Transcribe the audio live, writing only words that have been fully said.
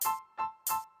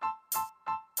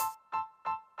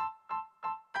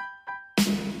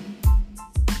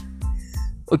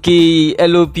Okay,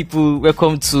 hello people,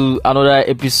 welcome to another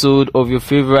episode of your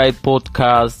favorite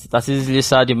podcast, that is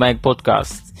Lisa the Mic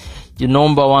Podcast, the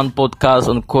number one podcast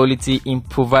on quality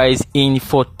improvised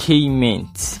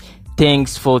infotainment.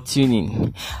 Thanks for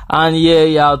tuning. And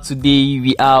here today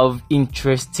we have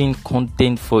interesting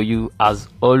content for you as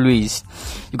always.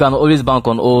 You can always bank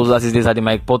on us, that is Lisa the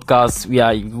Mic Podcast. We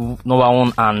are number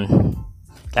one and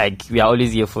we are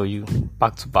always here for you,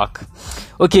 back to back.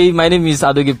 Okay, my name is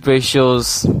Adoge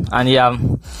Precious, and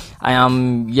I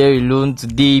am here alone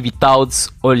today without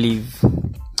Olive.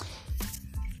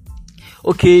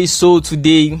 Okay, so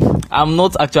today, I'm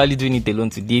not actually doing it alone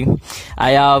today.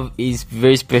 I have a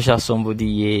very special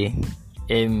somebody here.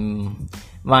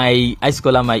 I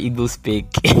call her my Igbo spec.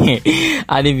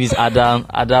 Her name is Ada.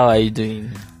 Ada, how are you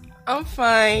doing? I'm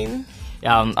fine.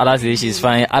 Ada says she's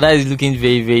fine. Ada is looking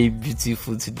very, very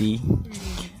beautiful today.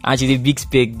 And she's a big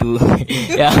spec though.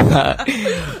 Yeah.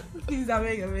 Please, I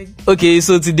beg. Okay,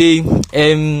 so today,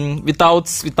 without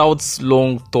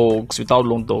long talks, I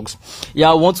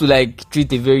want to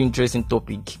treat a very interesting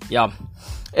topic.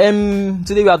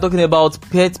 Today we are talking about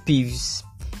pet peeves.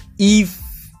 If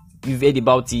you've heard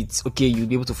about it, okay, you'll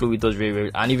be able to flow with us very well.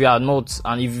 And if you are not,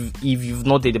 and if you've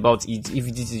not heard about it, if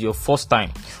this is your first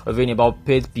time of hearing about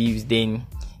pet peeves, then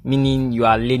meaning you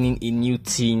are learning a new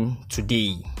thing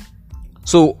today.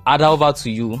 So, Ada, over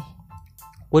to you.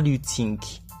 What do you think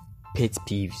pet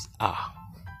peeves are?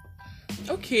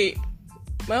 Okay,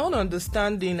 my own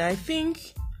understanding, I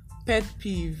think pet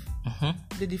peeve,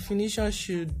 the definition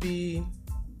should be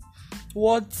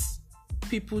what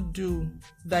people do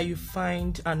that you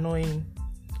find annoying.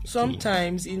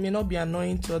 Sometimes it may not be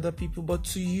annoying to other people, but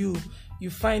to you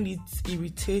find it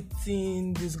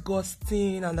irritating,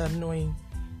 disgusting, and annoying.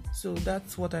 So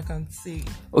that's what I can say.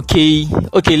 Okay.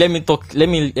 Let me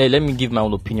give my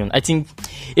own opinion. I think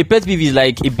a pet peeve is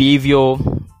like a behavior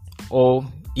or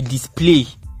a display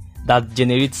that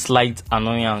generates slight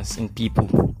annoyance in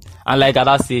people. And like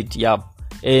Ada said,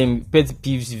 pet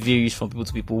peeves varies from people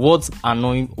to people. What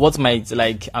might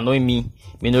annoy me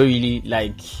may not really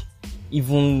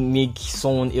even make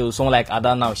someone like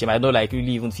Ada now. She might not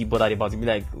really even feel bothered about it. Be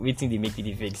like, waiting they make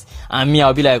the fix. And me,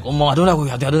 I'll be like, oh man, I don't like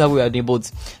what we are doing. But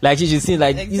she should see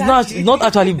exactly. It's not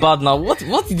actually bad now.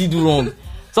 What did he do wrong?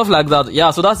 Stuff like that.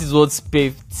 Yeah, so that is what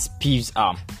pet peeves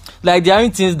are. There are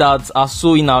things that are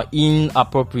so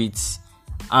inappropriate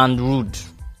and rude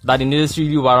that they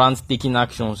necessarily warrant taking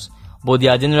actions, but they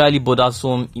are generally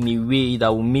bothersome in a way that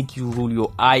will make you roll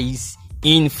your eyes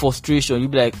in frustration.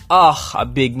 You'll be like, I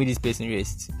beg, make this person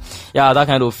rest. Yeah, that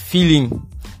kind of feeling.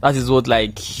 That is what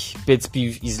pet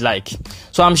peeve is like.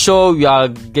 So I'm sure we are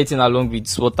getting along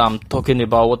with what I'm talking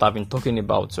about, what I've been talking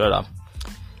about, rather.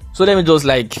 So let me just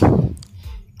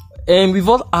we've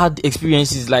all had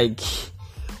experiences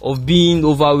of being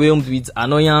overwhelmed with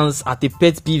annoyance at a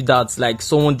pet peeve that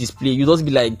someone display. You just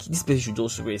be like, this person should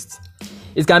just rest.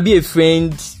 It can be a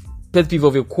friend, pet peeve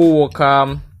of a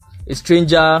co-worker, a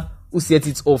stranger who set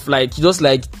it off.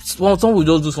 Someone will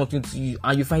just do something to you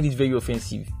and you find it very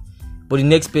offensive. But the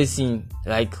next person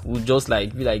will just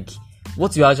be like,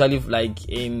 what you are actually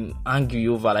angry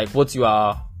over,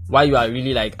 why you are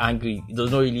really angry, it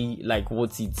does not really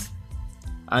worth it.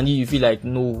 And you feel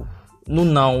no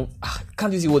now,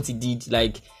 can't you see what he did?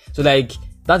 That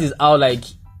is how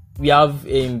we have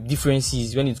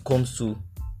differences when it comes to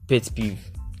pet peeve.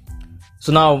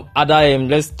 So now, Ada,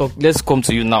 let's come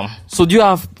to you now. So do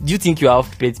you think you have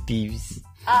pet peeves?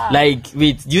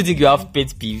 Do you think you have pet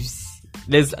peeves?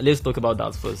 Let's talk about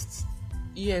that first.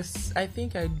 Yes, I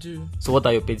think I do. So what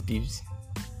are your pet peeves?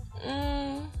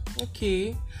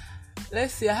 Okay.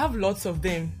 Let's see, I have lots of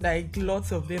them. There are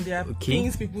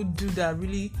things people do that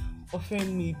really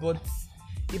offend me, but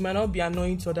it might not be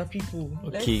annoying to other people.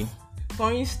 Okay.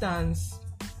 For instance,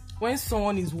 when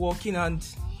someone is walking and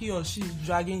he or she is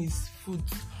dragging his foot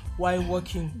while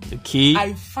walking, okay,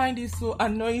 I find it so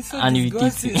annoying, so and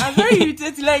disgusting. I'm very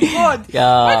irritated. God,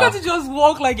 why can't you just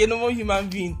walk like a normal human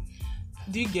being?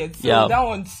 Do you get? So that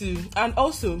one too. And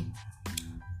also,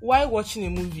 while watching a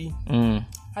movie,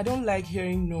 I don't like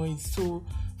hearing noise. So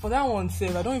for that one,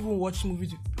 I don't even watch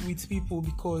movies with people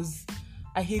because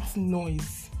I hate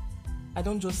noise. I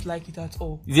don't just like it at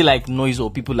all. Is it noise or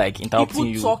people interrupting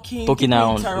you? Talking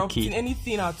around, interrupting,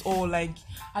 anything at all. I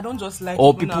don't just like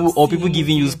or people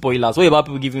giving you spoilers. What about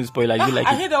people giving you spoilers? You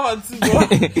I hate that one too, bro.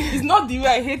 It's not the way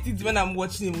I hate it when I'm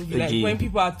watching a movie. When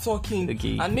people are talking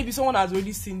and maybe someone has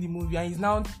already seen the movie and is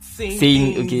now saying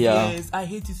things. Yes, I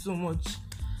hate it so much.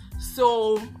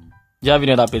 So do you have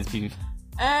any other pet peeve?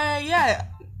 Yeah.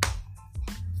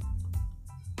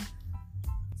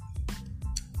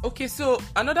 Okay, so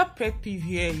another pet peeve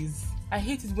here is I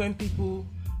hate it when people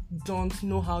don't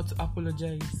know how to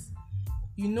apologize.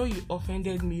 You know you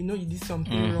offended me, you know you did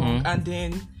something wrong, and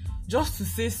then just to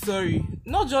say sorry,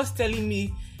 not just telling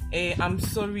me, I'm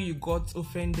sorry you got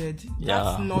offended. Yeah.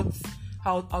 That's not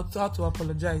how to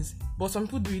apologize. But some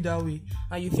people do it that way,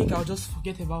 and you think I'll just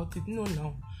forget about it. No.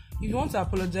 If you want to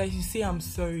apologize, you say I'm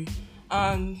sorry.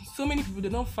 And so many people, they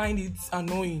don't find it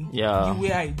annoying the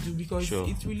way I do, because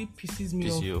it really pisses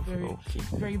me off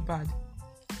very bad.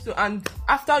 So, and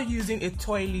after using a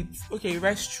toilet,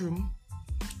 restroom,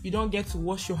 you don't get to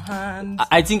wash your hands.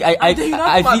 I think I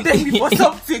feel me for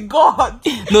something. God,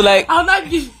 no, like I'll not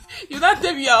give. You not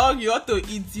tell me you're hungry, you ought to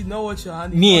eat. You know what your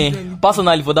hand. Me,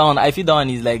 personally, for that one, I feel that one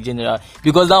is like general,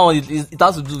 because that one it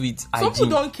has to do with hygiene. Some people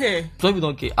don't care. Some people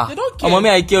don't care. They don't care. Mommy,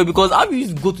 I care, because how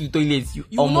you go to the toilet? You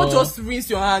will not just rinse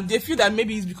your hand. They feel that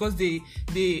maybe it's because they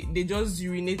just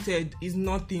urinated. It's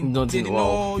nothing. They did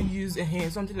not use a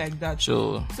hand, something like that.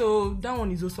 Sure. So that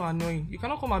one is also annoying. You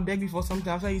cannot come and beg me for something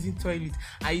after using toilet.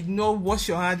 I not wash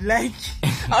your hand. Like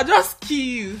I'll just kill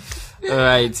you.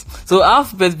 Alright. So I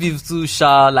have pet peeves too,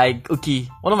 like, okay,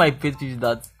 one of my pet peeves is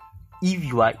that if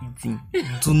you are eating,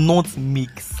 do not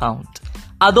make sound.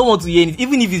 I don't want to hear it,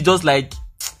 even if it's just like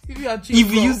if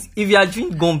you are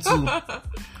chewing gum too,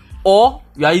 or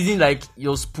you are using like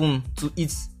your spoon to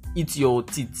eat your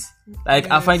teeth.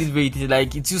 Like I find it very irritating.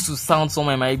 Like it used to sound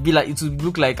somewhere, might be like it would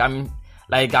look like I'm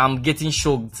getting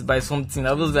shocked by something.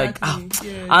 I was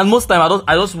and most time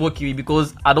I just walk away,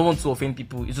 because I don't want to offend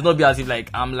people. It should not be as if like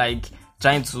I'm like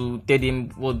trying to tell them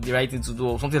what the right thing to do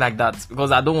or something like that,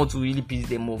 because I don't want to really piss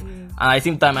them off. And at the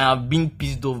same time, I have been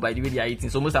pissed off by the way they are eating.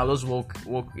 So most time I just walk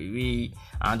away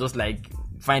and just like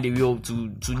find a way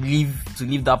to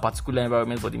leave that particular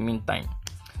environment for the meantime.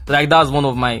 So like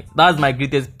that's my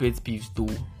greatest pet peeve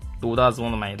though. That's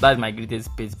my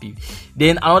greatest pet peeve.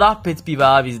 Then another pet peeve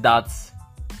I have is that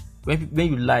when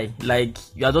you lie, like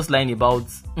you are just lying about.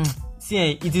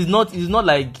 See, it is not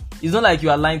like you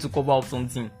are lying to cover up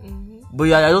something, but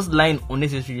you are just lying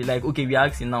unnecessarily. Like, okay, we are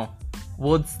asking now,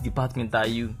 what department are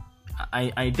you?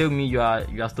 And you tell me you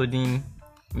are studying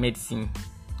medicine,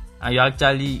 and you're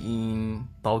actually in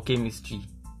biochemistry.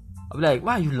 I'll be like,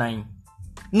 why are you lying?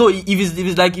 No, if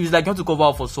it's like you want to cover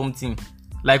up for something,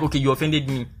 like, okay, you offended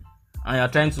me, and you're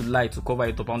trying to lie to cover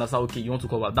it up, and that's how, okay, you want to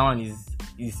cover. That one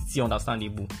is still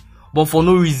understandable. But for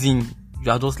no reason, you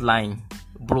are just lying,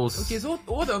 bros. Okay, so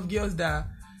what of girls that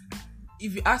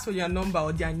if you ask for their number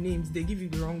or their names, they give you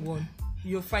the wrong one?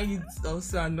 You'll find it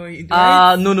also annoying,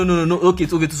 right? No. Okay,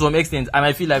 to some extent, I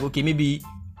might feel like, okay, maybe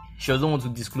she doesn't want to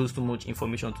disclose too much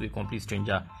information to a complete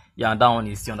stranger. Yeah, that one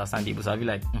is still understandable. So I feel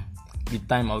like, with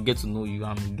time, I'll get to know you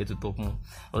and we'll get to talk more.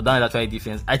 But that is actually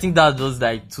difference. I think that's just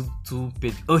like two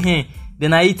pet. Okay,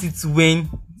 then I hate it when,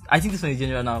 I think this one is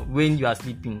general now, when you are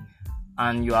sleeping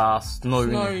and you are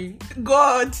snoring.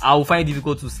 God, I will find it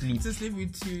difficult to sleep. To sleep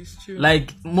with you, it's true.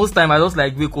 Like most time, I just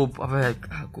like wake up. I'm like,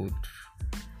 God.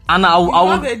 And I will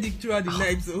have a headache throughout the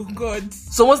night. Oh God.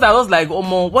 So most time I was like, what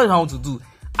do I want to do?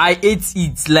 I hate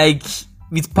it like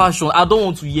with passion. I don't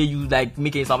want to hear you like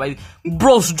making somebody.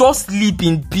 Bros, just sleep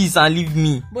in peace and leave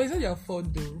me. But it's not your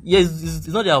fault though. Yes, it's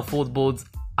not their fault, but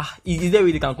is there a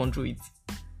way they can control it?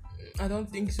 I don't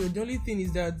think so. The only thing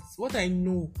is that what I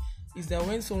know is that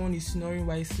when someone is snoring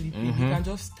while sleeping, you can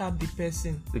just stab the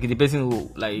person. Okay, the person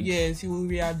will like. Yes, he will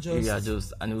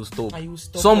readjust. And he will stop. And he will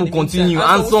stop. Some will continue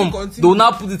and some they will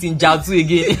not put it in jar too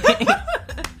again.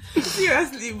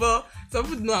 Seriously, but some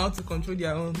people know how to control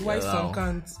their own. Why some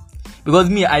can't? Because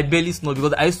me, I barely snore,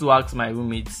 because I used to ask my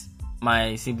roommates,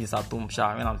 my siblings at home,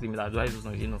 when I'm sleeping, I used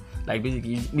to snore, like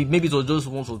basically, maybe it was just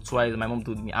once or twice my mom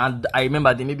told me, and I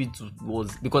remember that maybe it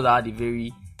was because I had a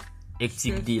very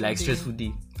hectic day, like stressful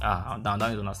day.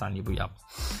 That is understandable, yeah.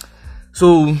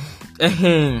 So,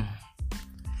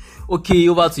 okay,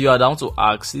 over to you. I want to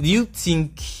ask, do you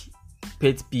think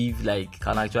pet peeve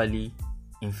can actually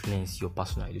influence your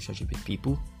personal relationship with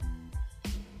people?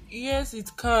 Yes,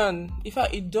 it can. In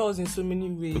fact, it does in so many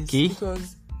ways. Okay.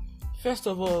 Because first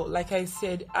of all, like I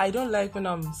said, I don't like when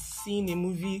I'm seeing a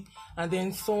movie and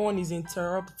then someone is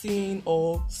interrupting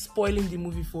or spoiling the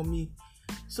movie for me.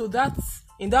 So that's,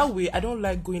 in that way, I don't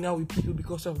like going out with people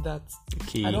because of that.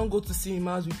 Okay. I don't go to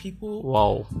cinemas with people.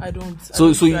 Wow. I don't.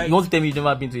 So you want to tell me you've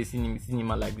never been to a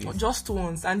cinema like this? Just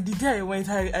once. And the day I went,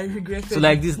 I regretted. So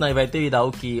like this now, if I tell you that,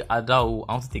 okay, Adao,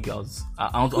 I want to take you out.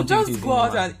 I want to just go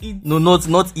out and eat. No,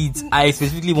 not eat. I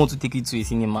specifically want to take you to a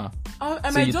cinema. I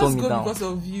might just go because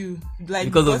of you.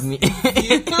 Because of me.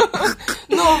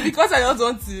 No, because I just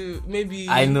want to maybe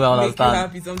I know, I make you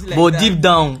happy, something like but that. Deep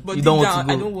down, you don't want to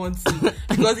go. I don't want to.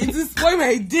 Because it will spoil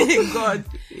my day, God.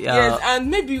 Yes, and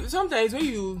maybe sometimes when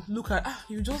you look at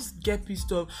you just get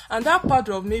pissed off, and that part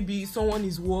of maybe someone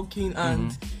is walking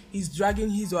and he's dragging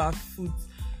his or her foot.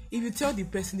 If you tell the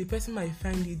person might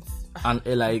find it and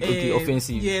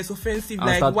offensive. Yes, offensive.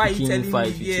 And like, why are you telling me?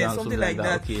 Yeah, something like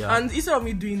that. Okay, yeah. And instead of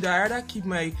me doing that, I rather keep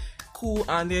my cool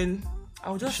and then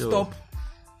I'll just stop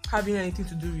having anything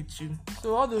to do with you.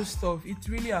 So all those stuff, it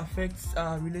really affects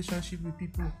our relationship with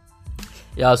people.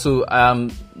 Yeah, so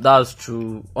that's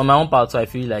true. On my own part, so I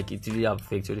feel like it really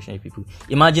affects your relationship with people.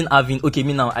 Imagine having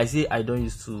me now. I say I don't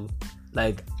used to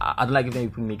like I don't like it when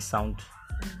people make sound.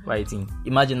 Writing.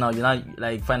 Imagine now you're not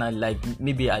like finally like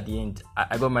maybe at the end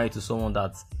I got married to someone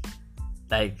that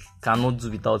like cannot do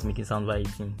without making sound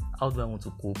writing. How do I want to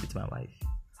cope with my wife?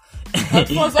 At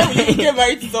first, when you get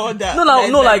married to someone that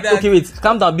like okay, wait,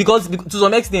 calm down, because to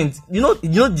some extent, you know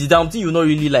the damn thing you not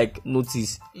really like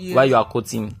notice while you are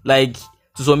courting. Like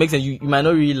to some extent, you might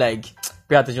not really like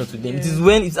pay attention to them. It is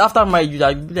when it's after marriage you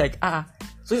like be like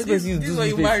so this is why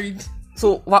you married.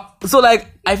 So like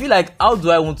I feel like how do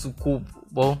I want to cope?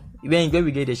 But when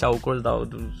we get the shower, cross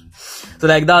that. So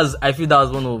like I feel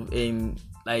that's one of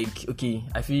like okay,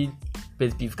 I feel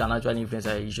pet peeve can actually influence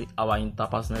our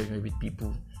interpersonal relationship with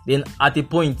people. Then at a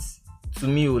point, to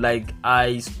me, like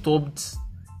I can't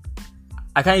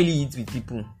really eat with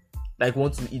people. Like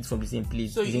want to eat from the same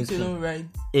place. So you don't right.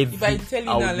 If I tell you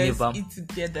now let's eat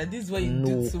together, this is what you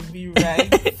do to be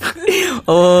right.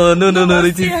 Oh no.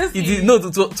 It is no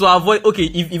to avoid. Okay,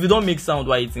 if you don't make sound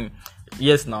while eating.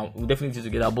 Yes, now we'll definitely do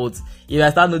together. But if I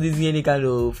start noticing any kind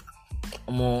of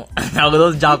I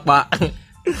will just jump back.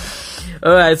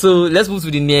 Alright, so let's move to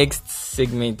the next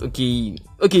segment. Okay.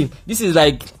 This is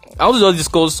like I want to just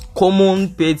discuss common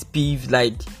pet peeves.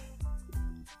 Like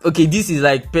okay, this is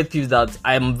like pet peeves that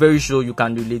I am very sure you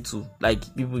can relate to. Like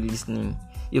people listening,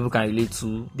 people can relate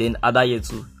to. Then other here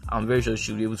too, I'm very sure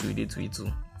she'll be able to relate to it too.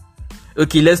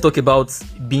 Okay, let's talk about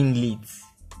being late.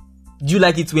 Do you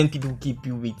like it when people keep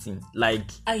you waiting? Like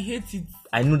I hate it.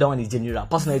 I know that one is general.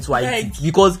 Personally, it's why I hate it.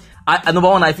 Because number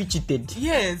one, I feel cheated.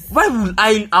 Yes. Why would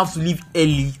I have to leave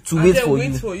early to wait for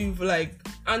you? Wait for you,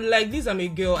 and like this, I'm a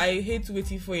girl. I hate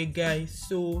waiting for a guy.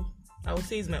 So I would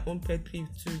say it's my own pet peeve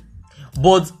too.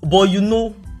 But you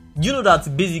know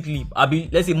that basically,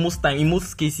 let's say in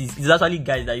most cases, it's actually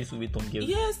guys that used to wait on girls.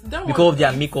 Yes, that because of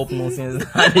their makeup nonsense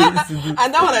that they used to do.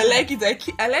 And that one I like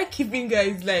it. I like keeping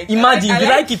guys like. Imagine you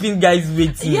like keeping guys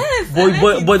waiting. Yes,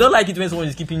 but don't like it when someone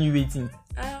is keeping you waiting.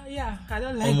 Yeah, I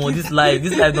don't like it.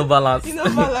 This life no balance. It's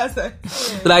not balance.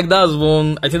 Yeah. Like that's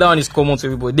one. I think that one is common to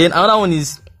everybody. Then another one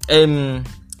is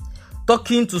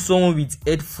talking to someone with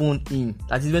headphone in.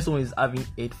 That is when someone is having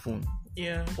headphone.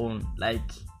 Yeah. On like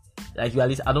you are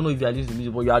listening. I don't know if you are listening to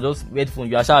music, but you are just headphone.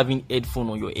 You are just having headphone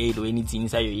on your head or anything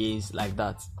inside your ears like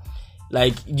that.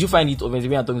 Like, do you find it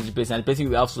offensive when you're talking to the person and the person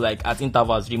will have to like at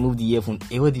intervals remove the earphone?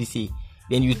 Hey, what did you say?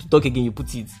 Then you talk again, you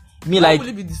put it. Why will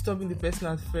you be disturbing the person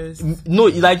at first? No,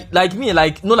 let's say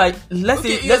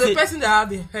you're the person that have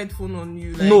the headphone on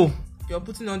you. Like, no. You're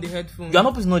putting on the headphone. You are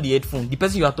not putting on the headphone. The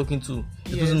person you are talking to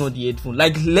is putting on the headphone.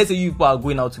 Like, let's say you people are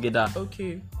going out together.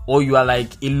 Okay. Or you are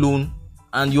like alone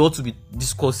and you ought to be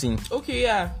discussing. Okay,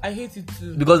 yeah, I hate it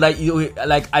too. Because I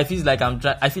feel like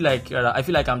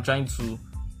I'm trying to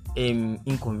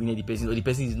inconvenience the person, or the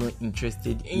person is not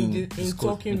interested in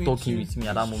talking with me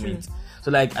at that moment. So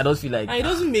like I don't feel like, and it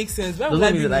doesn't make sense. Why would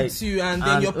I be with you and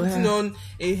then you're putting on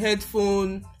a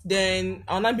headphone? Then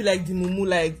I'll not be like the mumu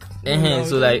like.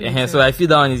 So I feel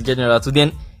that one is general. So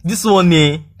then this one,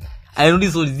 I know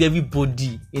this one is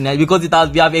everybody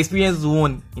because we have experienced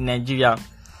one in Nigeria.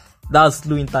 That's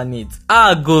slow internet.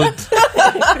 God.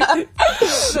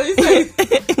 So you say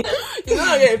you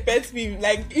know you're a pet peeve.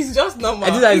 Like it's just normal. I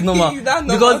think that is normal.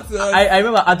 Because I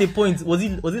remember at a point, was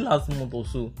it last month or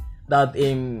so, that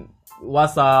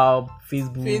WhatsApp,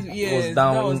 Facebook was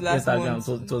down, Instagram.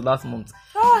 So it was last month.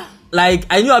 Like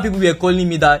I knew how people were calling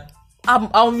me that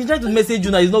I've been trying to message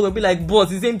you now. It's not gonna be like, boss,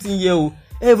 the same thing here.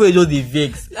 Everybody just the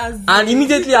vex. And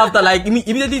immediately after, like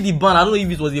immediately the ban. I don't know if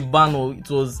it was a ban or it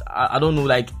was I don't know.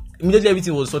 Like immediately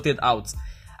everything was sorted out.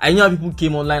 I knew how people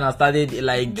came online and started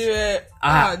like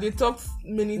they talked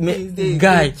many things.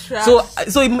 They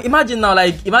so imagine now,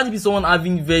 like imagine if someone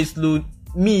having very slow.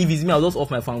 Me, if it's me, I'll just off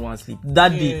my phone and go and sleep. That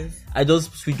day, I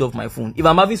just switch off my phone. If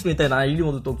I'm having slow internet and I really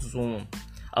want to talk to someone,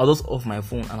 I'll just off my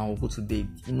phone and I'll go to bed.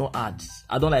 Ads.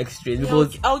 I don't like stress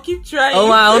because I'll keep trying. Oh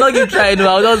man, I'll not keep trying. No,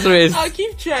 I'll just rest. I'll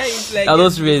keep trying. Like I'll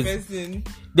just rest.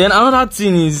 Then another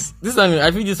thing is this time. I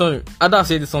feel this one. I've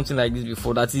said something like this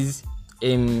before. That is,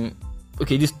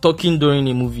 this talking during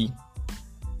a movie.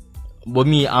 But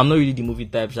me, I'm not really the movie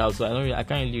type, so I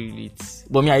can't really relate.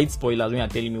 But me, I hate spoilers when you're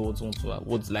telling me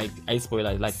what's like. I hate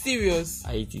spoilers. Like serious.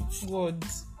 I hate it. What?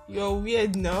 You're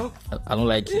weird now. I don't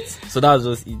like it. So that's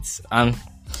just it. And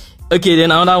okay,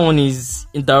 then another one is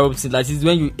interrupting. Like it's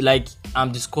when you like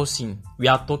I'm discussing, we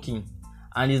are talking,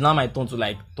 and it's now my turn to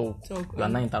like talk. You are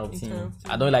not interrupting.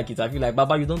 I don't like it. I feel like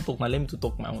Baba, you don't talk now. Let me to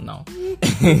talk my own now.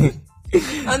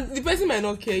 And the person might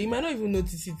not care. You might not even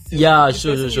notice it. Yeah,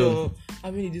 sure.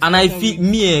 And I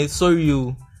feel sorry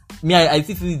you. I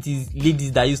still feel it is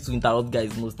ladies that used to interrupt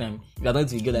guys most time. If you're not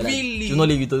to get like really? You not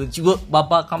leave it. You go,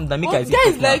 Baba, calm down. Make I say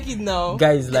guys like it now.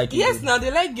 Guys like it. Yes, now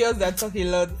they like girls that talk a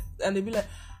lot, and they be like,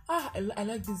 I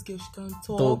like this girl. She can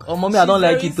talk. Oh, mommy, I don't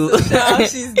like it too.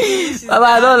 She's Baba,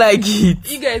 I don't like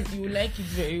it. You guys, you like it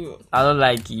very well. I don't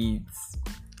like it.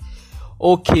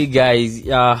 Okay, guys.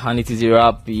 Yeah, and it is a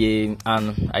wrap. Yeah,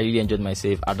 and I really enjoyed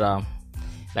myself. Ada,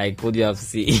 like, what do you have to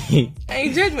say? I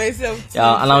enjoyed myself too.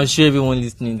 Yeah, and I'm sure everyone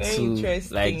listening very to,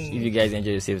 interesting. like, if you guys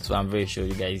enjoyed yourself too, I'm very sure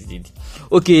you guys did.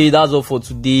 Okay, that's all for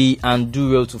today, and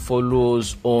do well to follow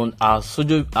us on our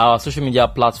social media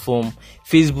platform: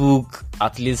 Facebook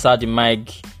at Lisa the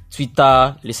Mic,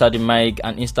 Twitter Lisa the Mic,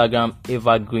 and Instagram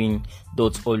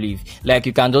evergreen.olive. Like,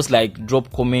 you can just like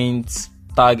drop comments,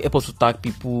 help us to tag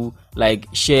people, like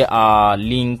share our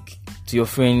link to your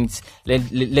friends,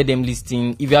 let them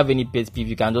listen. If you have any pet peeve,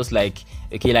 you can just like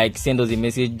send us a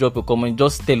message, drop a comment,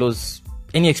 just tell us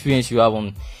any experience you have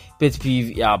on pet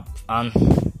peeve. Yeah, and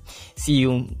see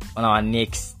you on our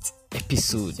next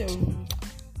episode.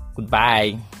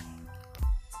 Goodbye.